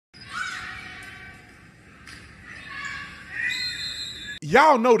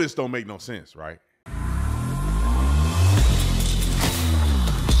Y'all know this don't make no sense, right?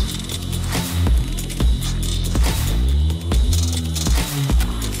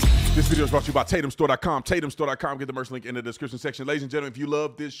 This video is brought to you by TatumStore.com. TatumStore.com. Get the merch link in the description section. Ladies and gentlemen, if you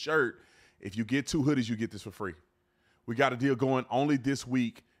love this shirt, if you get 2 hoodies, you get this for free. We got a deal going only this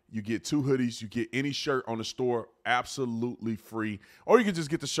week. You get 2 hoodies. You get any shirt on the store absolutely free. Or you can just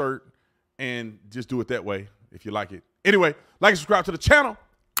get the shirt and just do it that way if you like it. Anyway, like and subscribe to the channel.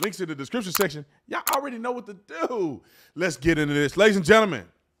 Links in the description section. Y'all already know what to do. Let's get into this. Ladies and gentlemen,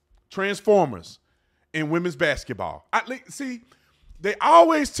 Transformers in women's basketball. See, they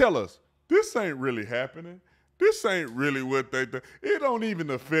always tell us, this ain't really happening. This ain't really what they do. It don't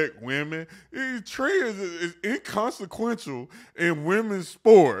even affect women. Trans is inconsequential in women's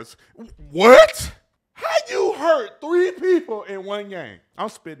sports. What? How you hurt 3 people in one game? I'm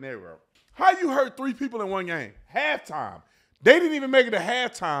spitting everywhere. How you hurt 3 people in one game? Halftime. They didn't even make it to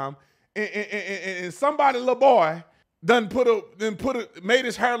halftime, and somebody, little boy, made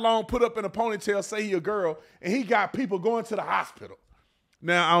his hair long, put up in a ponytail, say he a girl, and he got people going to the hospital.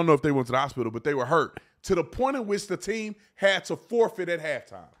 Now, I don't know if they went to the hospital, but they were hurt to the point in which the team had to forfeit at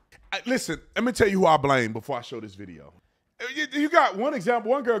halftime. Listen, let me tell you who I blame before I show this video. You got one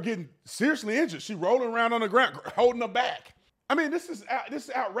example, one girl getting seriously injured. She rolling around on the ground, holding her back. I mean, this is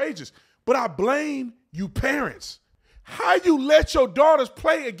outrageous. But I blame you parents. How you let your daughters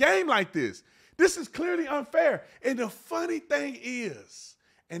play a game like this? This is clearly unfair. And the funny thing is,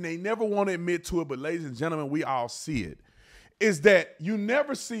 and they never want to admit to it, but ladies and gentlemen, we all see it, is that you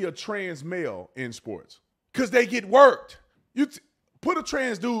never see a trans male in sports because they get worked. You put a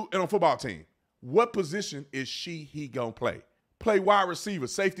trans dude on a football team. What position is he gonna play? Play wide receiver,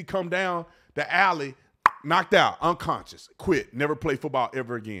 safety come down the alley, knocked out, unconscious, quit, never play football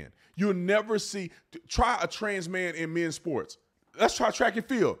ever again. You'll never see, try a trans man in men's sports. Let's try track and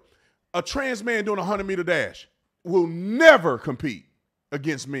field. A trans man doing a 100-meter dash will never compete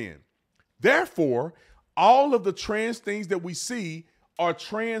against men. Therefore, all of the trans things that we see are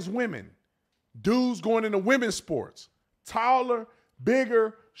trans women. Dudes going into women's sports. Taller,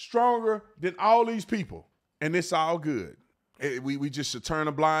 bigger, stronger than all these people. And it's all good. We just should turn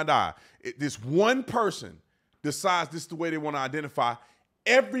a blind eye. This one person decides this is the way they want to identify.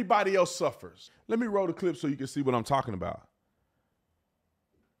 Everybody else suffers. Let me roll the clip so you can see what I'm talking about.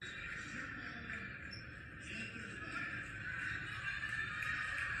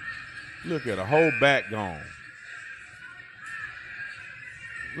 Look at her whole back gone.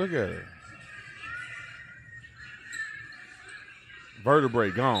 Look at her. Vertebrae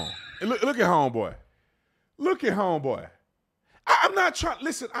gone. And look at homeboy. Look at homeboy. I'm not trying.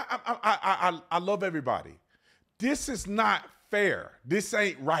 Listen, I love everybody. This is not fair. This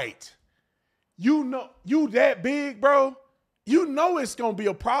ain't right. You know, you that big, bro. You know it's gonna be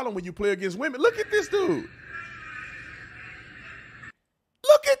a problem when you play against women. Look at this dude.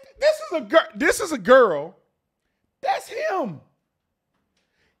 Look at this is a girl. That's him.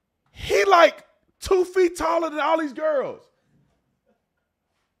 He like 2 feet taller than all these girls.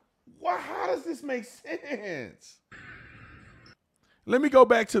 Why? How does this make sense? Let me go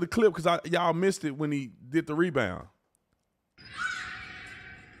back to the clip because y'all missed it when he did the rebound.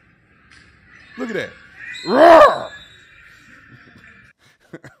 Look at that. Roar!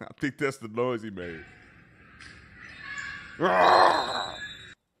 I think that's the noise he made. Roar!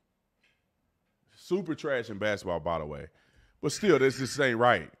 Super trash in basketball, by the way. But still, this just ain't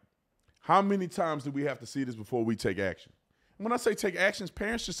right. How many times do we have to see this before we take action? And when I say take actions,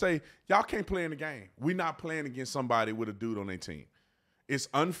 parents should say, y'all can't play in the game. We're not playing against somebody with a dude on their team. It's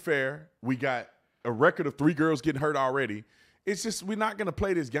unfair. We got a record of 3 girls getting hurt already. It's just we're not going to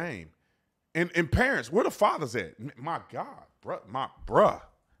play this game. And parents, where the fathers at? My God,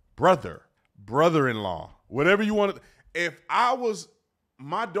 brother-in-law, whatever you want to. If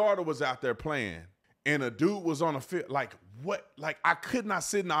my daughter was out there playing and a dude was on a field, like what? Like I could not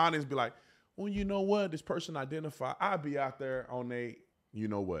sit in the audience and be like, well, you know what? This person identified. I'd be out there on you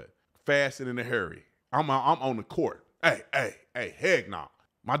know what? Fast and in a hurry. I'm on the court. Hey, heck no.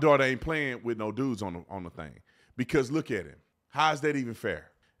 My daughter ain't playing with no dudes on the thing because look at him. How is that even fair?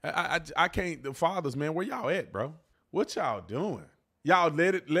 I can't. The fathers, man, where y'all at, bro? What y'all doing? Y'all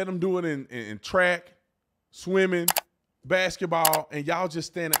let them do it in track, swimming, basketball, and y'all just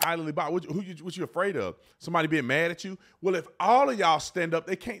standing idly by. What you afraid of? Somebody being mad at you? Well, if all of y'all stand up,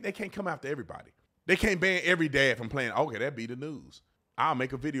 they can't come after everybody. They can't ban every dad from playing. Okay, that'd be the news. I'll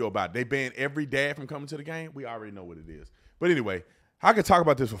make a video about it. They ban every dad from coming to the game. We already know what it is. But anyway, I could talk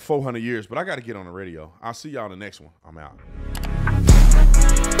about this for 400 years, but I got to get on the radio. I'll see y'all in the next one. I'm out.